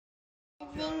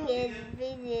is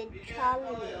visit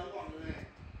Charlie.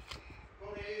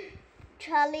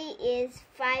 Charlie's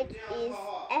fridge is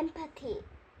empty.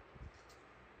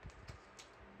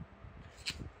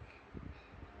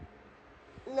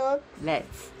 Look,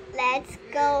 let's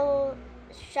go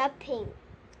shopping.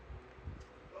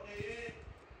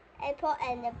 Apple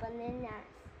and bananas.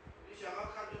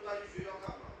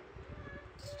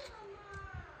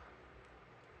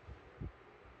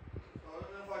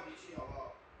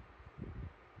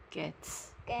 Get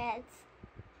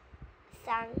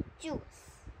some juice.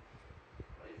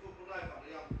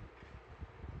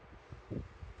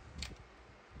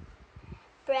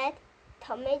 Bread,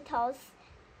 tomatoes,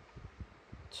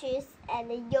 cheese,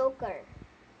 and yogurt.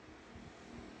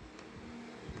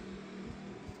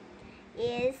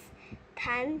 It's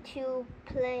time to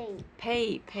play.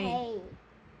 Pay.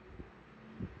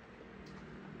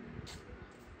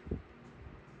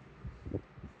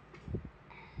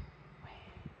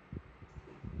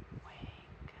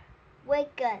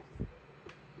 Wagon.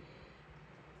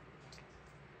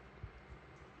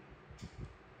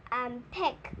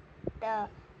 Unpack the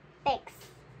bags.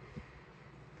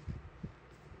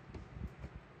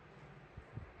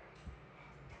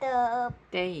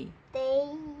 They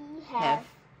have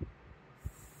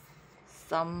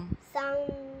some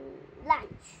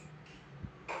lunch.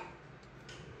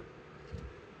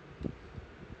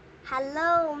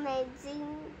 Hello, Maisy.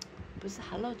 不是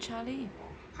Hello Charlie.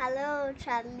 Hello,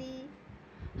 Charlie.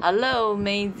 Hello,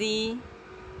 Maisy.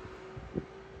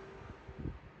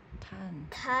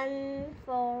 Time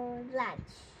for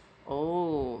lunch.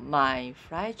 Oh, my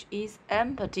fridge is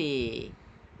empty.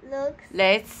 Look,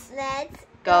 Let's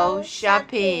go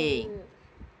shopping.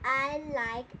 I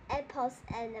like apples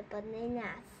and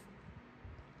bananas.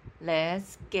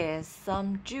 Let's get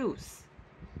some juice.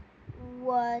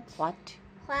 What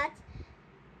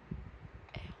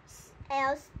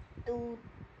else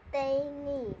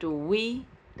do we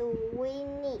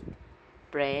need?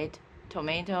 Bread,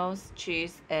 tomatoes,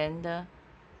 cheese, and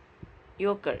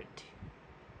yogurt.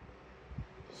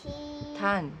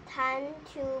 Time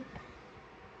to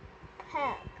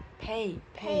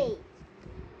pay.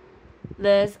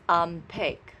 Let's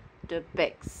unpack the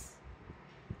bags.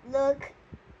 Look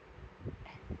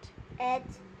at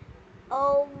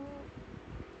all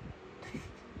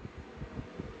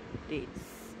this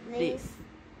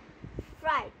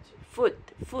food.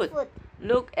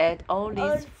 Look at all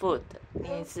this food.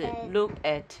 Look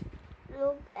at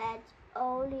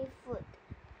all the food.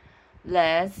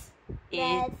 Let's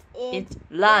eat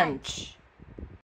lunch.